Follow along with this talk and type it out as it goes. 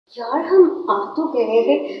यार हम आ तो गए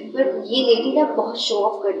हैं पर ये लेडी ना बहुत शो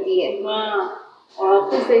ऑफ करती है। हाँ,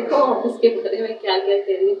 ऑफिस देखो, ऑफिस के बारे में क्या क्या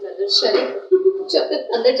कह रही है। चले चल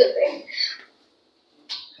अंदर चलते हैं।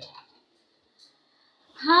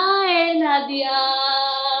 हाय नादिया,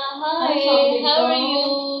 हाय, हाउ आर यू?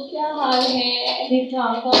 क्या हाल है? ठीक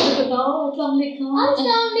ठाक, आप बताओ। अस्सलाम वालेकुम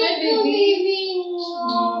बेबी,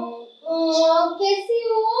 कैसी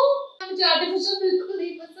हो? मुझे आर्टिफिशियल बिल्कुल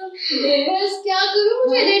नहीं पसंद। बस क्या करूं,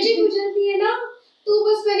 मुझे एलर्जी हो जाती है ना, तो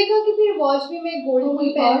बस मैंने कहा कि फिर वॉच भी मैं गोल्ड की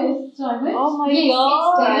पहनूं। Oh my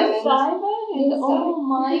God, diamond! Oh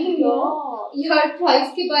my God! यार प्राइस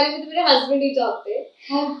के बारे में तो मेरे हस्बैंड ही जानते हैं।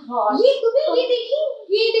 ये तुम्हें ये देखी,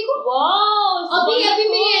 ये देखो। Wow! अभी अभी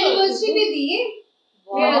मेरी एनिवर्सरी पे दिए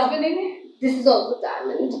मेरे हस्बैंड ने। This is also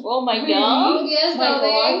diamond. Oh my God! Yes,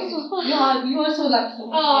 darling. You are so lucky.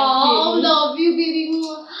 Oh, love you, baby.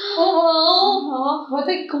 Oh, What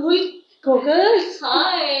a cool cocker.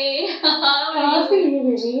 hi! कहाँ से लिए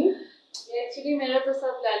बेबी? एक्चुअली मेरा तो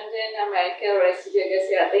सब लंदन, अमेरिका और ऐसी जगह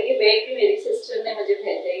से आता है। ये बैग भी मेरी सिस्टर ने मुझे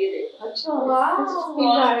भेजा है, ये देखो। अच्छा, वाह।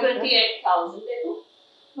 28,000 देखो।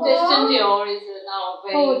 Justin Dior is now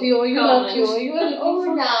very Oh dear, you love common. Dior. You are looking Oh,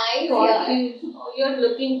 for nice. gorgeous. Oh, you're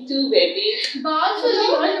looking too, baby. बात सुनो,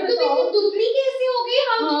 तुम इतनी दुबली कैसे हो गई?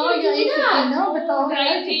 How did you do that? ना बताओ।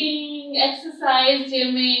 Writing, exercise,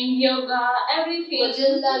 gymming, yoga, everything. मुझे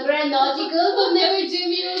लग रहा है लॉजिकल तुमने कोई जिम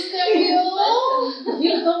यूज कर रही हो।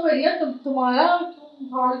 ये तो बढ़िया, तुम्हारा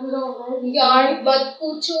हाल बुरा हो गया है। यार मत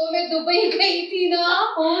पूछो, मैं दुबई गई थी ना।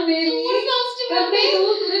 Oh really? फूड फेस्टिवल कब गई हो?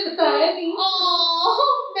 तुमने बताया नहीं।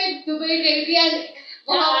 मैं दुबई गई थी और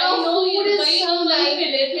वहाँ का फूड इज सो नाइस।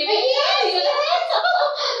 मिले थे।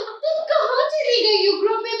 तुम कहाँ चली गई?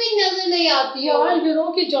 यूरोप में भी नजर नहीं आती हो। यार you know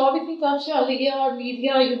कि जॉब इतनी टफ चल रही है और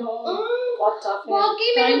मीडिया बहुत टफ है। वाकई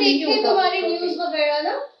मैंने देखे तुम्हारे न्यूज़ वगैरह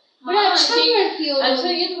ना, बड़ा अच्छा करती हो। अच्छा,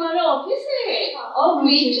 ये तुम्हारा ऑफिस है? और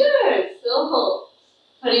ग्लिटर्स, ओहो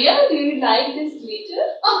प्रिया, do you like this glitter?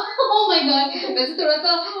 Oh my God, वैसे थोड़ा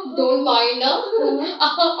सा डोंट माइंड ना,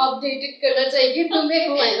 अपडेटेड करना चाहिए तुम्हें।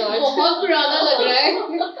 बहुत पुराना लग रहा है।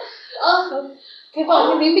 के बाद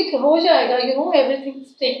में भी हो जाएगा, everything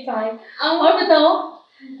takes time। और बताओ।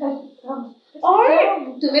 और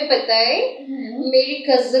तुम्हें पता है मेरी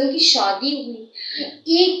कजन की शादी हुई,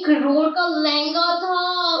 1 करोड़ का लहंगा था।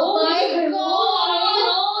 My God!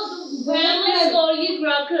 Grandma's or your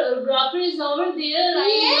grandpa is over there. I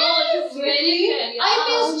know it's very fair. I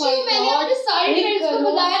missed you। मैंने अपने सारे फ्रेंड्स को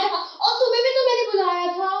बुलाया था और तुम्हें भी तो मैंने बुलाया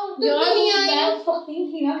था, तुम क्यों नहीं आई? मैं उस वक्त नहीं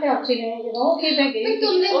थी ना कराची में, कि मैं गई थी।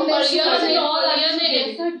 तुमने फरिया ने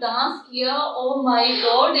ऐसा डांस किया, oh my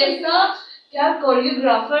God! ऐसा क्या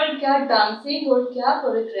कोरियोग्राफर, क्या डांसिंग और क्या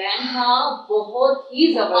कोरियोग्राम था, बहुत ही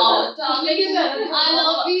जबरदस्त। I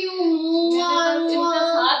love you। इतना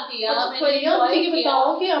साथ दिया। फरिया मुझे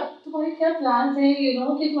बताओ कि अब तुम्हारे क्या प्लान्स हैं, कि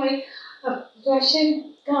तुम्हारी रशियन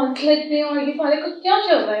कॉन्फ्लिक्ट में और ये सारे कुछ क्या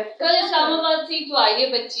चल रहा है? कल इस्लामाबाद से तो आई है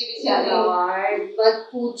बच्ची भी यार मत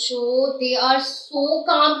पूछो, दे आर सो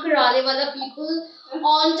काम कराने वाला पीपल।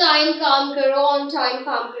 ऑन टाइम काम करो, ऑन टाइम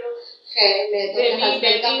काम करो। खैर मैं तो अपने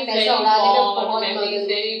हस्बैंड का पैसा उड़ाने में बहुत मगन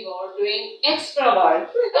doing extra work।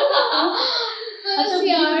 अच्छा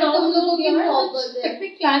यार तुम लोगों की मोहब्बत है।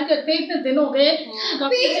 पिकनिक प्लान करते हैं, इतने दिन हो गए।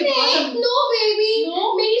 पिकनिक नो बेबी,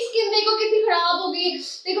 मेरी स्किन देखो कितनी खराब हो गई।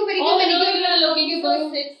 देखो मेरी क्या मैनिक्योर looking so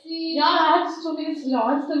sexy। यार आज तो मेरे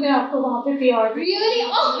सैलून तो मैं आपको वहाँ पे PR Really?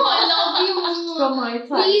 Oh, I love you from my side।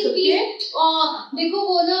 Please, please। देखो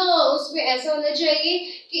वो ना उसमें ऐसा होना चाहिए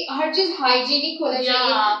कि हर चीज हाइजीनिक होना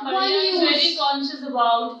चाहिए। Maria is very conscious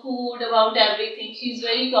about food, about everything. She is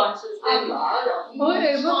very conscious। और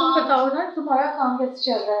तुम बताओ ना तुम्हारा काम कैसे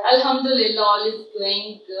चल रहा है? Alhamdulillah, all is going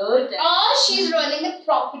good। She's running the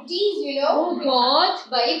properties, you know। Oh God,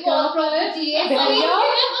 भाई बहुत property है। बढ़िया।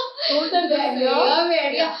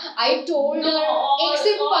 I told her एक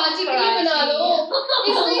सिर्फ पार्टी के लिए बना लो।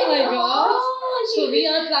 Oh my God। So we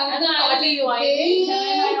are planning a party, okay?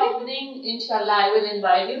 My opening, inshallah, I will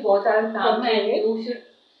invite you. Both are come and you should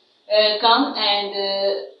come and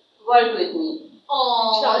work with me।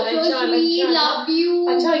 Oh, so sweet, love you।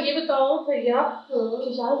 अच्छा ये बताओ भैया कि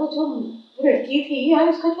यार वो जो लड़की थी यार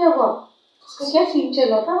उसका क्या हुआ? उसका क्या सीन चल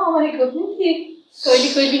रहा था? हमारे ग्रुप में थी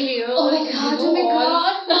कोई नहीं है। Oh my God, oh my God,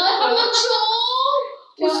 मत पूछो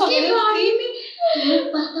उसके बारे में। तुम्हें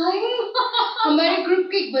पता है हमारे ग्रुप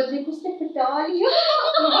के एक बंदे को उसने पिटा लिया।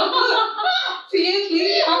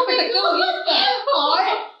 सीरियसली आप पटका हो गया? और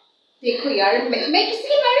देखो यार मैं किसी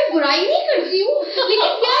के बारे में बुराई नहीं कर रही हूँ, लेकिन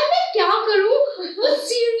यार मैं क्या करूँ? वो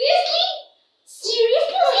सीरियसली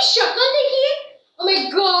उसकी शक्ल देखिए। Oh my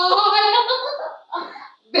God,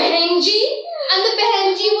 बहन जी, and the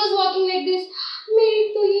बहन जी was walking like this। मेरी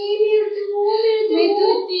तो ये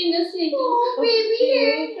नहीं बेबी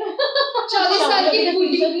है 40 साल की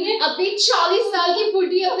बुढ़ी, अभी 40 साल की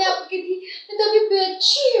बुढ़ी अपने आप की थी, मैं तो अभी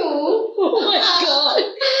बच्ची हूँ। Oh my God,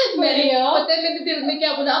 मैंने पता है मेरे दिल में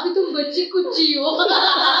क्या बोला, अभी तुम बच्ची कुच्ची हो।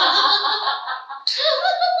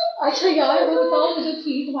 अच्छा यार वो बताओ, मुझे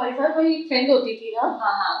थी तुम्हारे साथ वही फ्रेंड होती थी ना,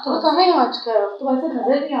 तो कहाँ है आजकल? तुम्हारे साथ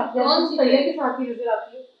नजर नहीं आती, कौन सी सैया के साथ ही नजर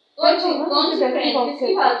आती है। कौन सी फ्रेंड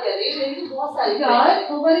किसकी बात कर रही है? मेरी तो बहुत सारी यार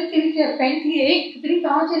तुम्हारी फ्रेंड थी एक, कितनी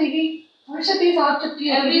कहाँ चली गई? हमेशा तेरे साथ चुपती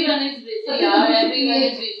है। Everyone is busy, यार, everyone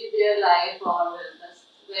is busy their life, और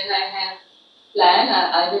when I have plan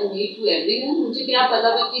I will meet to everyone. मुझे क्या पता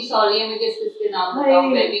मैं किस ऑडियो में किस किसके नाम बताऊं,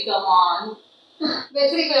 बेबी कम ऑन।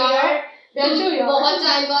 वैसे यार बहुत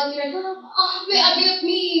टाइम बाद मैं अभी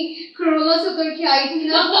अपनी कोरोना से उतर के आई थी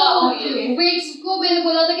ना, वेट्स को मैंने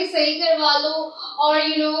बोला था कि सही करवा लो, और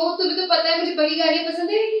तुम्हें तो पता है मुझे बड़ी गाड़ियां पसंद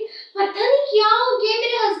है, लेकिन पता नहीं क्या हो गया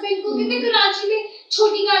मेरे हस्बैंड को, क्योंकि कराची में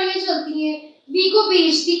छोटी गाड़ियां चलती हैं, वी को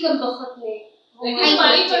बेच दी कम वक्त में। लेकिन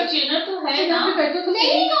हमारी फॉर्च्यूनर तो है ना,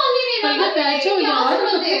 नहीं कॉली रे बाबा, बैठो यार,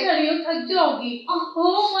 सबसे खड़ी हो, थक जाओगी।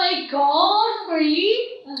 ओह माय गॉड फ्री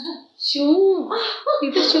शू, ये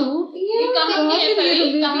तो शू ये कहाँ से है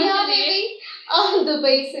फ्री? कहाँ से है?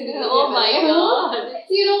 दुबई से। Oh my God,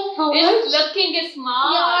 it's looking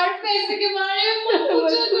smart. यार पैसे के बारे में मत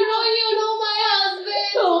पूछो करो, my husband.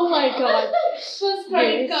 Oh my God, First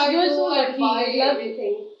credit card, you're so I lucky. buy Love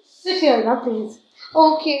everything. Sit here now please.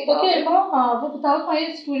 Okay. वो बताओ हमारे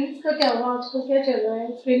स्टूडेंट्स का क्या हुआ आजकल, क्या चल रहा है?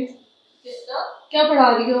 स्टूडेंट्स किसका? क्या पढ़ा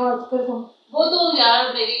रही हो आजकल तुम? वो तो यार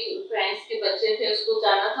मेरी फ्रेंड्स के बच्चे थे, उसको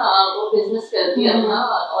जाना था, वो बिजनेस करती है ना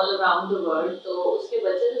ऑल अराउंड द वर्ल्ड, तो उसके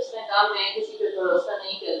बच्चे, उसने कहा मैं किसी पे भरोसा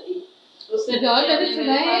नहीं करती। उसने यार मैंने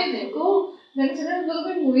सुना है तुमको, मैंने सुना है तुम लोग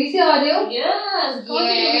मूवी से आ रहे हो। यस,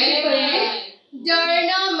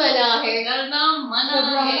 डरना मना है, डरना मना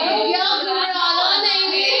है, या घबराना नहीं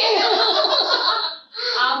है,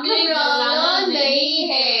 आपने घबराना नहीं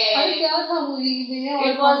है। अरे क्या था मूवी में?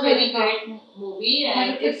 It was very great movie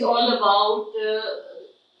and it's all about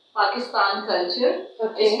Pakistan culture,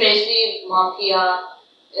 especially mafia,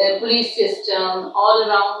 police system, all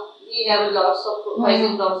around. We have lots of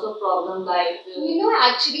problem like.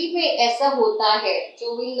 Actually में ऐसा होता है जो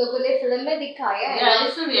इन लोगों ने फिल्म में दिखाया है ना,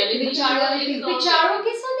 बेचारों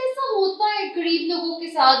के साथ ऐसा होता है, गरीब लोगों के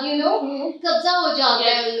साथ कब्जा हो जाता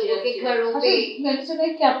है उन लोगों के घरों पे। मैंने सुना है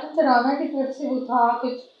कैप्टन सराना की तरफ से वो था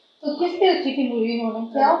कुछ, तो किस पे अच्छी थी मूवी? उन्होंने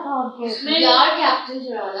क्या था उनके? यार captain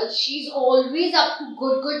Sarana, she is always up to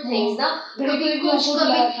good things ना, कभी कुछ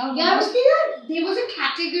कभी यार उसकी ना there was a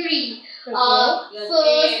category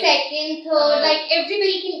first, second, third, like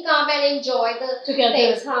everybody can come and enjoy the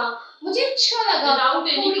things. हाँ मुझे अच्छा लगा,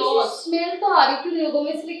 थोड़ी सी स्मेल तो आ रही थी लोगों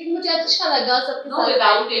में से, लेकिन मुझे अच्छा लगा सबके साथ।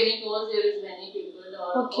 Without any cause there is many people.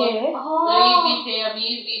 Okay. गरीब भी थे,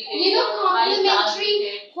 अमीर भी थे, complimentary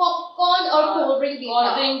popcorn और cold drink भी था। Cold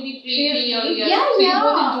drink भी free थी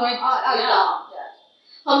और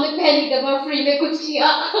हमने पहली दफा फ्री में कुछ किया।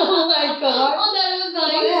 Oh my God. Oh, that was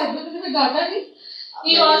nice. Data नहीं?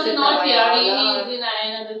 He was not here. He is in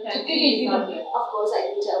another country. He is not here. Of course, I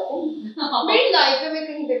didn't tell him. मेरी लाइफ में मैं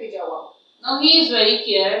कहीं पे भी जाऊँ। No, he is very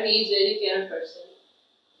care. He is very care person.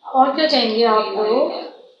 और क्या चाहिए आपको?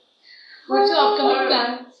 What's your upcoming plan?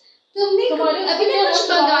 तुमने अभी तक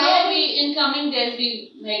कुछ मंगाया? We in coming days we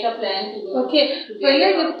make a plan to go. Okay. भैया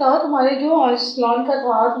ये बताओ, तुम्हारे जो सैलून का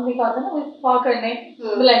था, तुमने कहा था ना वो स्पा करने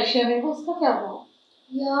मलेशिया में, वो उसका क्या हुआ?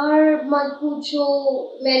 यार मत पूछो,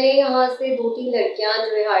 मैंने यहाँ से 2-3 लड़कियाँ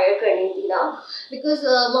जो है हायर करनी थी ना, बिकॉज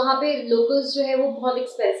वहाँ पे लोकल्स जो है वो बहुत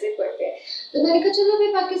एक्सपेंसिव पड़ते हैं, तो मैंने कहा चलो मैं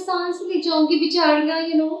पाकिस्तान से ले जाऊँगी, बेचारियाँ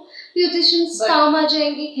ब्यूटिशियंस काम आ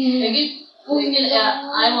जाएंगी। लेकिन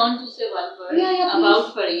I want to say one word about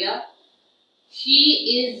Faria. She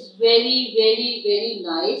is very very very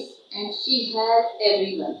nice and she helped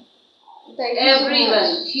everyone.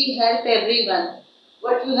 Everyone, she helped everyone.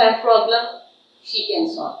 What you have problem, she can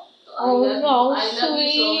solve. So I love you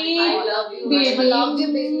so much. I love you. Baby. Love you,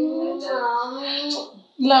 baby.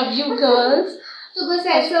 Love you girls. तो बस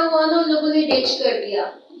ऐसा हुआ ना, उन लोगों ने डेच कर दिया।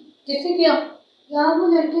 किससे किया? यार वो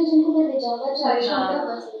लड़कियां जिनको मैं ले जाना चाह रही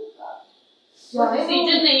हूँ,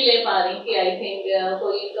 डिसीजन नहीं ले पा रही थी। आई थिंक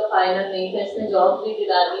कोई इनका फाइनल नहीं था, इसने जॉब भी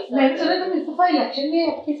दिला दी। मैंने सुना तुम इस दफा इलेक्शन में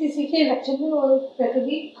किसी के इलेक्शन में और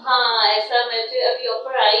बैठोगी? हाँ ऐसा मुझे अभी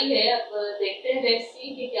ऑफर आई है, अब देखते हैं, लेट्स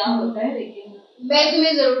सी कि क्या होता है, लेकिन मैं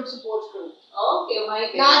तुम्हें जरूर सपोर्ट करूँ। Okay my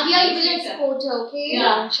Nadia you will support है, ओके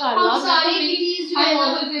इंशाल्लाह। हम सारे किडीज जो I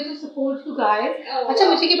want to support you guys. अच्छा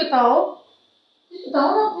मुझे ये बताओ ना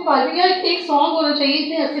अपने बारे में, यार एक सॉन्ग होना चाहिए,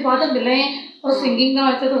 इतने अच्छे बात हम मिले हैं और सिंगिंग ना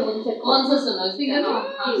ऐसा तो हो नहीं सकता। कौन सा सुना? Singer song.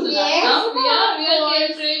 हाँ सुना। We are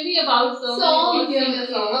crazy about song.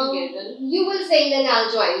 say and then I'll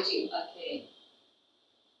join you. Okay.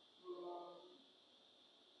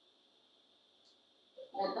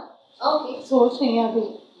 Okay. सोच रही हैं अभी.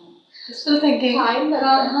 Still thinking. Time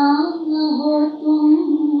लगता है.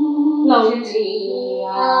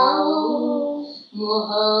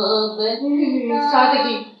 Start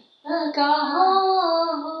again. कहाँ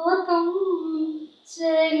हो तुम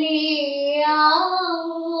चले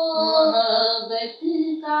आओ मोहब्बत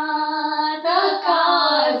का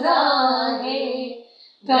तकाज़ा है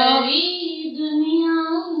सारी दुनिया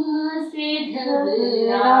से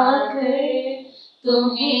घबरा कर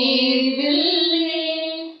तुम्हें दिल ने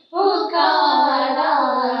पुकारा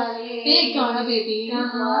है. एक गाना बेबी.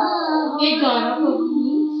 कहाँ एक गाना.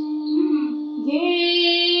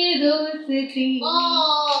 ये दोस्ती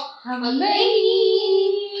हम नहीं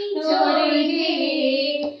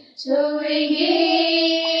छोड़ेंगे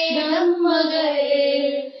हम मगर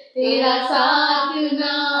तेरा साथ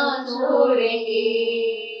ना छोड़ेंगे.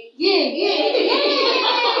 ये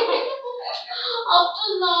after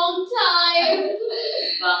long time.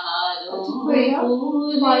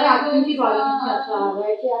 तुम्हारा एक्टिंग की बात कितना अच्छा आ रहा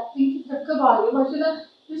है कि एक्टिंग की चक्कर आ रही है माशाल्लाह.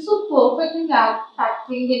 You're so perfect in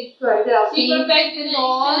acting and choreography. She perfect in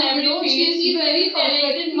all, you know, she's very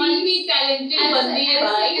talented, multi-talented बंदी है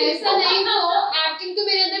भाई. ऐसा नहीं हो, एक्टिंग तो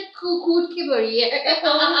मेरे अंदर कूट के भरी है. तो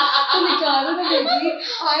निकालो ना बेबी.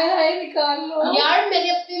 हाय निकाल लो यार. मैंने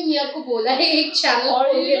अपने मियाँ को बोला है एक चैनल और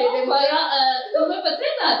खोल के दे दे मुझे. तुम्हें पता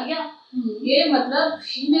है नादिया, ये मतलब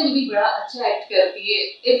फीमेल भी बड़ा अच्छा एक्ट करती है.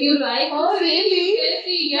 If you like to Oh, see, really? you can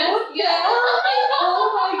see. Yes, yes. Oh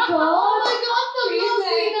my god. Please,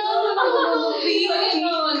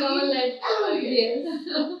 No, let's Yes.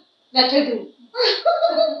 Let her do.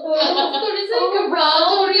 थोड़ी सी घबराहट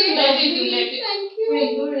हो रही है. Let it do. Thank you.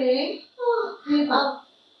 Ring.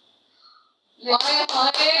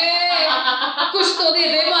 हाय कुछ तो दे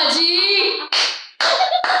दे बाजी.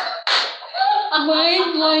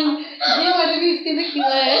 Mine. ये वाले भी इसके ने किया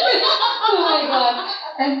है. Oh my god.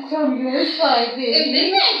 And from your side, baby. In this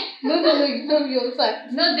way? No, from your side.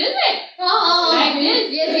 No, this way. Like this?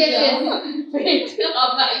 Yes. Wait. Oh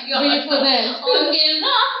my God. Wait for that. On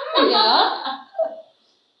camera. Yeah.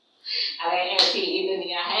 अरे ऐसी ही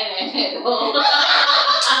दुनिया है, रहने दो.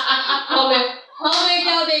 हमें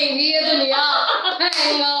क्या देंगी ये दुनिया.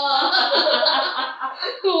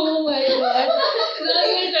 Oh my god. Now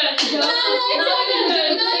your turn.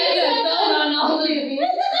 No, baby. No,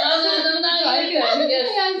 Try yes.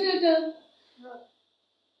 Yes, your turn.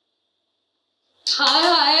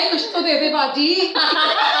 हाय कुछ तो दे दे बाजी.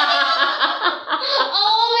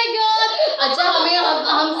 Oh my God. अच्छा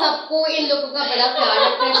हम सबको इन लोगों का बड़ा प्यार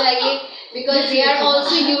रखना चाहिए because they are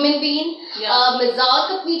also human being.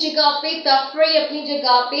 मजाक अपनी जगह पे, तफरी अपनी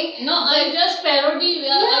जगह पे. No, I just parody.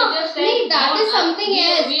 I just said. That is something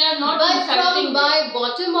else. We are not But insulting from them. my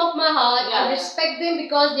bottom of my heart, I respect them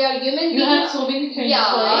because they are human You beings. have so many friends.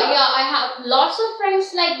 Yeah, I have lots of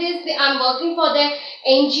friends like this. I'm working for their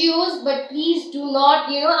NGOs, but please do not,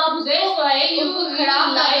 आप That's why you खराब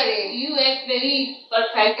ना like, करें. you act very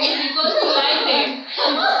perfectly because you like them.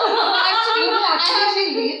 Actually, she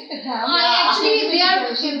lives with them. Actually, they are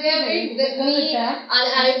with me, and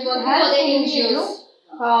I'm working for the NGOs.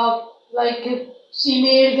 Like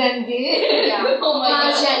females and gay. Yeah, Oh my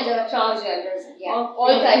God. transgenders. Yeah, Okay.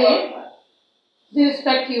 all type of. They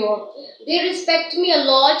respect you. They respect me a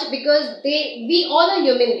lot because we all are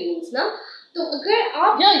human beings, ना? तो अगर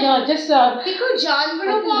आप Yeah, just देखो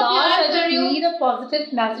जानवरों को आप last प्यार I कर just रहे हो. need a positive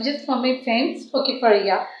messages from my friends. Okay,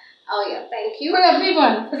 Faria. Oh yeah, thank you. For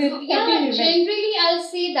everyone. For Yeah, everyone. generally I'll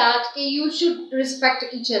say that कि you should respect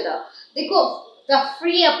each other. देखो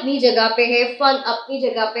तफरी अपनी जगह पे है, fun अपनी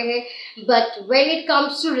जगह पे है, but when it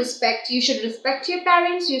comes to respect, you should respect your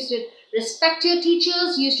parents, you should respect your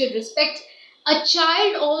teachers, you should respect a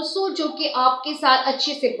child also जो कि आपके साथ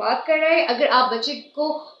अच्छे से बात कर रहा है. अगर आप बच्चे को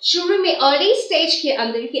शुरू में अर्ली स्टेज के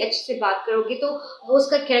अंदर ही अच्छे से बात करोगे तो वो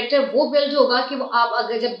उसका कैरेक्टर वो बिल्ड होगा कि वो आप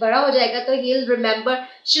अगर जब बड़ा हो जाएगा तो he'll remember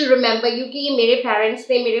you कि ये मेरे पेरेंट्स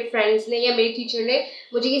ने, मेरे फ्रेंड्स ने या मेरे टीचर ने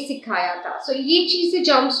मुझे ये सिखाया था. सो ये चीज़ें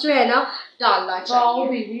जम्प्स जो है ना डालना चाहिए. Wow,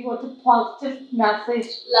 baby, what a positive message.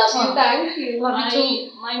 Love you, thank you. Love you too.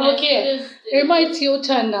 My Okay, message is this. Irma, it's your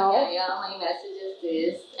turn now. Yeah, my message is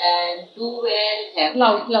this. And do well, have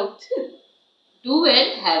Loud. Do well,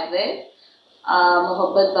 have well.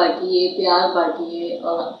 मोहब्बत बांटिए, प्यार बांटिए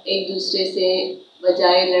और एक दूसरे से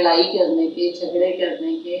बजाय लड़ाई करने के, झगड़े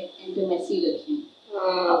करने के इंटीमेसी रखें.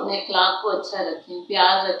 अपने अखलाक को अच्छा रखें,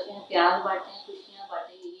 प्यार रखें, प्यार बांटें, खुशियाँ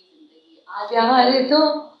बांटें. यही जिंदगी है. आज प्यार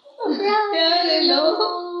लो.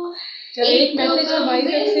 चलो एक मैसेज हमारी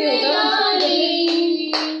तरफ से होगा.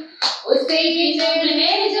 उससे की जड़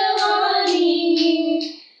है जवानी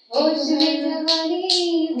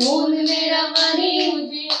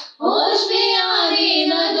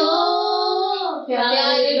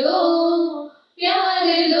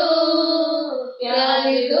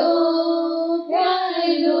प्यार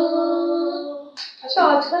दो। अच्छा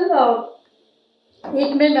आजकल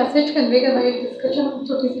एक मैं मैसेज कन्वे करना, एक डिस्कशन हम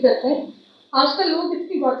छोटी सी करते हैं। आजकल लोग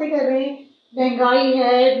इतनी बातें कर रहे हैं, महंगाई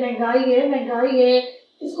है महंगाई है महंगाई है,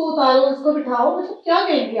 इसको उतारो इसको बिठाओ, मतलब क्या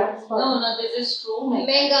कहेंगे आप इस बारे में? No, this is true.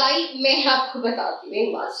 महंगाई, मैं आपको बताती हूँ एक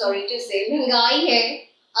बात, सॉरी टू से, महंगाई है।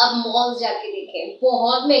 अब मॉल जाके देखें,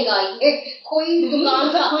 बहुत महंगाई है। कोई दुकान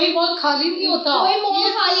का कोई मॉल खाली नहीं होता, कोई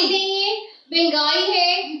मॉल खाली नहीं है। महंगाई है,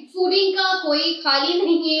 फूडिंग का कोई खाली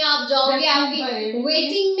नहीं है। आप जाओगे, आपकी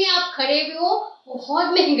वेटिंग में आप खड़े हुए हो, बहुत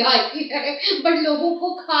महंगाई है। बट लोगों को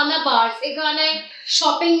खाना बाहर से खाना है,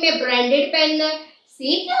 शॉपिंग में ब्रांडेड पहनना है।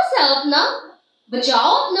 सेव योरसेल्फ ना,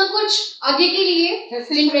 बचाओ अपना कुछ आगे के लिए,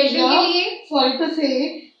 जनरेशन के लिए। सॉरी टू से,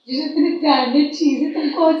 जिस इतनी ब्रांडेड चीज है तुम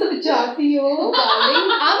कौन सा बचाती हो? Darling,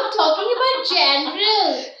 I'm talking about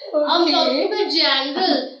general. I'm talking about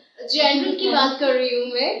general की बात कर रही हूँ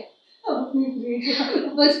मैं।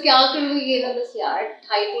 बस क्या करूँ, ये ना बस यार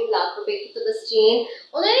 2.5-3 लाख रुपए की तो बस चेन,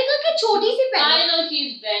 उन्होंने कहा कि छोटी सी पहन। I know she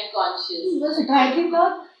is brand conscious. बस 2.5-3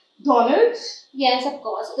 lakh dollars? Yes, of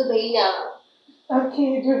course, तो भाई ना। Okay,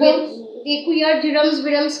 देखो यार,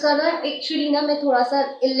 डिरम्स का ना, एक्चुअली ना मैं थोड़ा सा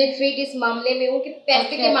इलिटरेट इस मामले में हूँ कि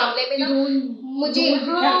पैसे के मामले में ना मुझे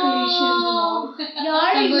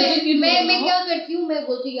यार मैं क्या करती हूँ, मैं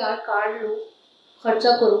बोलती हूँ यार कार्ड लो,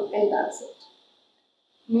 खर्चा करो, एंड दैट्स इट।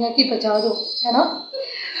 मियाँ की बचा दो, है ना?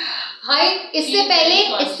 हाय, इससे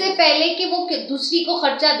पहले कि वो दूसरी को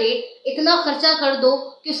खर्चा दे, इतना खर्चा कर दो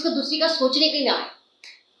कि उसको दूसरी का सोचने के ना आए।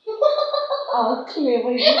 हाँ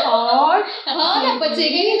ना,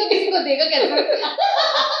 बचेगा नहीं तो किसी को देगा कैसे?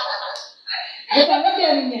 बताना क्या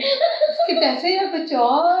नहीं है, उसके पैसे या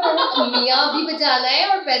बचाओ। मियाँ भी बचाना है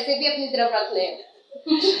और पैसे भी अपनी तरफ रखने हैं।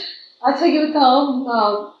 अच्छा ये बताओ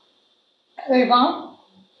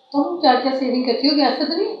तुम क्या क्या सेविंग करती हो? ऐसा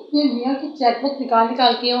तो नहीं मियाँ की चेकबुक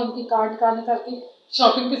निकाल के उनकी कार्ड निकाल के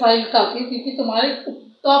शॉपिंग पे सारी लुटाती हो, क्योंकि तुम्हारे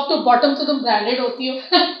टॉप तो बॉटम से तुम ब्रांडेड होती हो।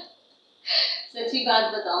 सच्ची बात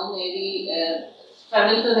बताऊं, मेरी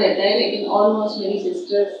स्ट्रगल तो रहता है, लेकिन ऑलमोस्ट मेरी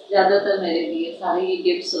सिस्टर्स ज्यादातर मेरे लिए सारे ये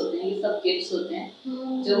गिफ्ट्स होते हैं, ये सब गिफ्ट्स होते हैं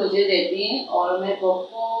जो मुझे देती हैं। और मैं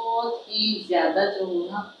बहुत ही ज्यादा जो हूँ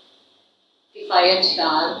ना,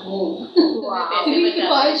 किफायतशार हूँ।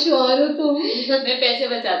 किफायतशार हो तुम? मैं पैसे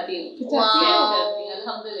बचाती हूँ,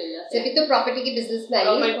 अल्हम्दुलिल्लाह। तभी तो प्रॉपर्टी की बिजनेस में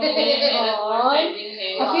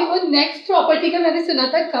अभी वो नेक्स्ट प्रॉपर्टी का मैंने सुना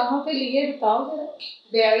था, कहाँ पे लिए बताओ जरा।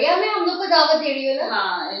 बहरिया में हम लोग को दावत दे रही हो ना?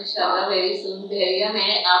 हाँ इंशाल्लाह वेरी सून बहरिया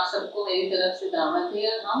में आप सबको मेरी तरफ से दावत है।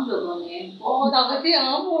 और हम लोगों ने बहुत दावतें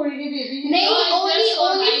आम हो रही है बेबी। नहीं,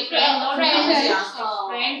 ओनली फ्रेंड्स और माय बिजनेस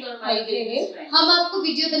फ्रेंड्स। हम आपको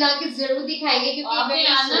वीडियो बना के जरूर दिखाएंगे, क्योंकि आपने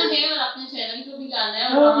आना है और अपने चैनल को भी लाना है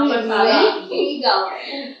और वहाँ पर सारा।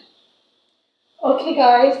 ओके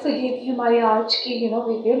गाइस, तो ये थी हमारी आज की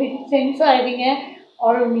वीडियो। मेरी फ्रेंड्स आई हुई हैं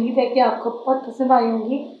और उम्मीद है कि आपको बहुत पसंद आई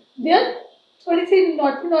होंगी। दे आर थोड़ी सी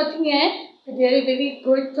नॉटी हैं, they are very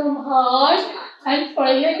good from heart and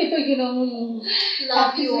फरिया की तो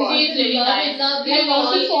love you all. She is really nice. Love you and all.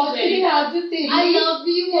 also Paul, can we have this baby? I love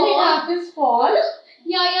you Can we all. have this Paul?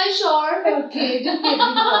 Yeah, sure. Okay, just give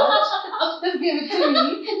me Paul. Just give it to me.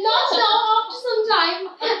 Not now, after some time.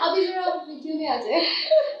 अभी जरा video में आ जाए।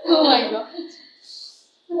 Oh my god.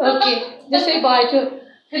 Okay, just say bye to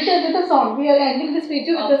with the song. We are ending this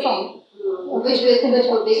video with the song. Which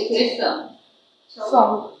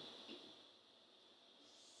song?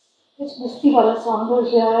 कुछ मस्ती वाला song हो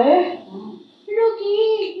जाए। रुकी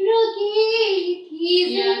थी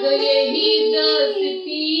यही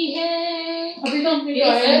दोस्ती है, अभी तो हमने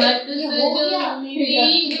किस्मत जो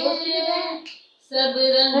मिली है, सब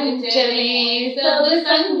रंग चले सब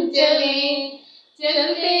संग चले,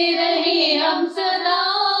 चलते रहे हम सदा,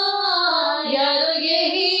 यारो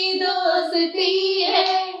यही दोस्ती है,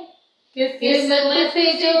 किस्मत से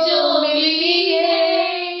जो मिली है,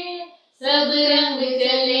 सब रंग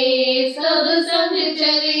चले सब संग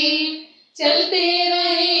चले, चलते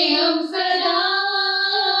रहे हम सदा,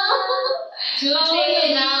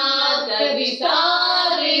 छूटे ना कभी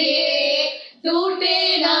साथ ये, टूटे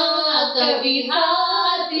ना कभी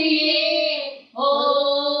हाथ ये, हो।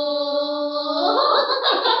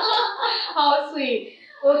 How sweet.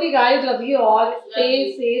 Okay guys, love you all.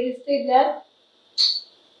 Stay safe, stay blessed.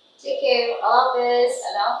 Take care. Allah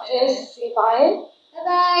Hafiz. Say bye.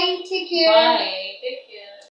 Bye. Take care. Bye. Take care.